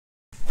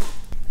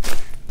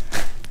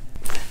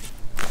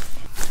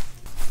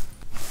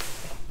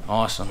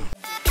Awesome.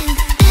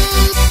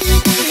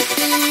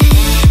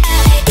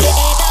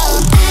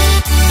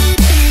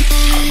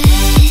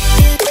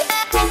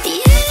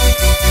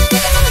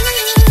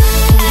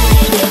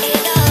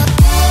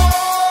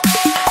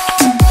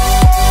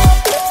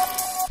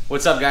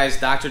 What's up guys,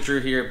 Dr. Drew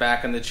here,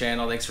 back on the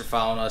channel. Thanks for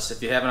following us.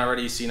 If you haven't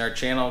already seen our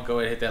channel, go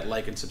ahead and hit that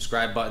like and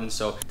subscribe button.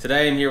 So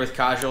today I'm here with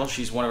Kajal.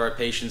 She's one of our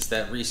patients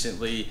that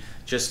recently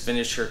just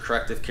finished her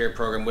corrective care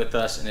program with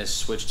us and has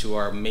switched to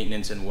our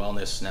maintenance and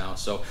wellness now.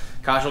 So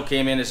Kajal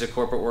came in as a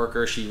corporate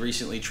worker. She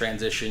recently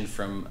transitioned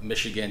from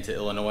Michigan to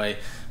Illinois.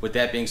 With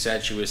that being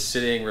said, she was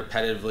sitting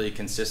repetitively,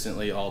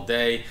 consistently all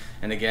day.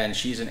 And again,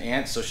 she's an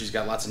aunt, so she's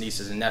got lots of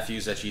nieces and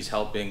nephews that she's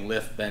helping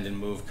lift, bend, and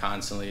move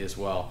constantly as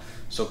well.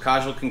 So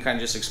Kajal can kind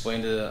of just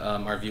explain to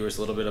our viewers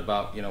a little bit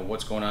about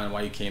what's going on and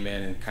why you came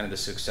in and kind of the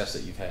success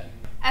that you've had.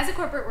 As a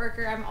corporate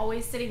worker, I'm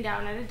always sitting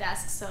down at a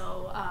desk,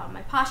 so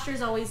my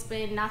posture's always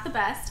been not the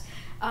best.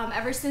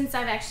 Ever since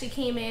I've actually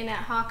came in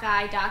at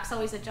Hawkeye, Doc's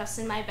always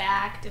adjusted my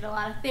back, did a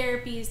lot of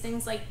therapies,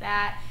 things like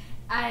that.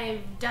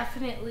 I've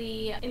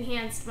definitely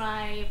enhanced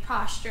my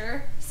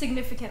posture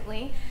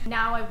significantly.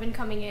 Now I've been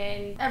coming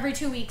in every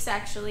 2 weeks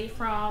actually,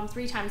 from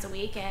 3 times a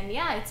week, and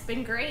yeah, it's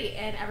been great,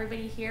 and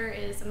everybody here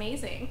is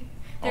amazing.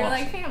 They're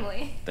awesome. like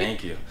family.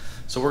 Thank you.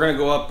 So we're going to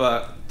go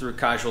up through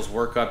Kajal's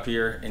workup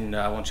here, and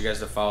I want you guys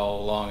to follow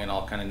along, and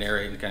I'll kind of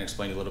narrate and kind of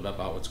explain a little bit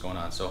about what's going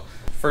on. So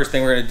first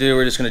thing we're going to do,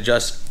 we're just going to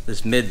adjust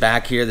this mid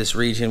back here, this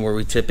region where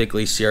we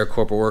typically see our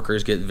corporate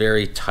workers get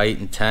very tight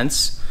and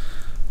tense.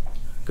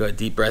 Good,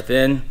 deep breath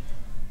in,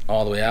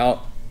 all the way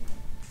out.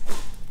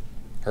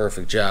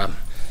 Perfect job.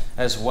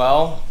 As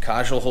well,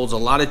 Kajal holds a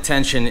lot of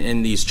tension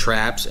in these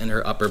traps in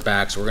her upper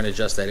back, so we're going to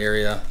adjust that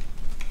area.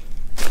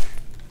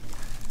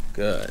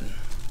 Good.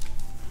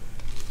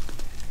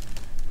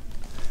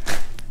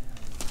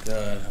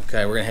 Good.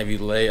 Okay, we're gonna have you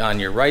lay on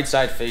your right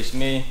side, face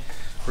me.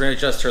 We're gonna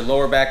adjust her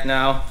lower back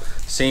now.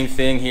 Same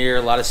thing here.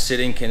 A lot of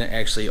sitting can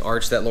actually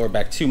arch that lower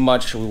back too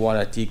much, so we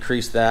want to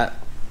decrease that.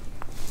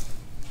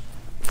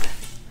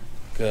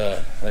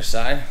 Good. Other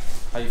side.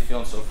 How you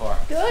feeling so far?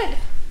 Good.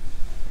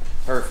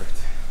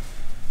 Perfect.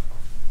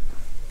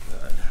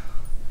 Good.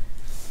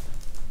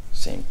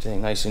 Same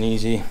thing, nice and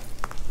easy.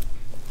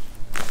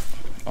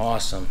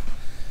 Awesome.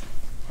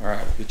 All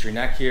right, get your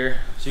neck here.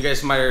 So you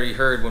guys might have already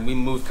heard when we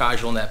move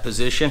Kajal in that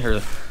position,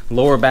 her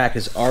lower back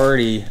is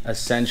already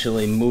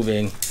essentially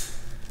moving,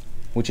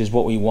 which is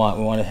what we want.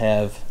 We want to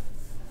have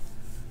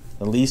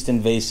the least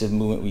invasive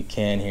movement we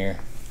can here.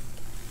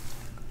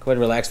 Go ahead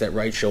and relax that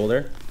right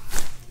shoulder.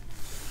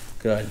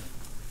 Good.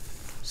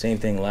 Same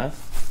thing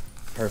left.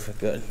 Perfect,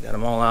 good. Got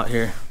them all out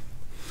here.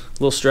 A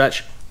little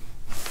stretch.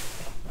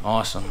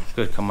 Awesome,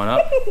 good, coming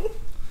up.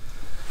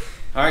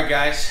 All right,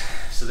 guys.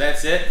 So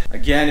that's it.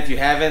 Again, if you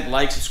haven't,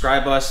 like,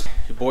 subscribe us.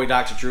 Your boy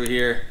Dr. Drew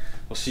here.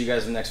 We'll see you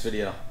guys in the next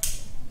video.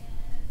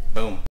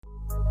 Boom.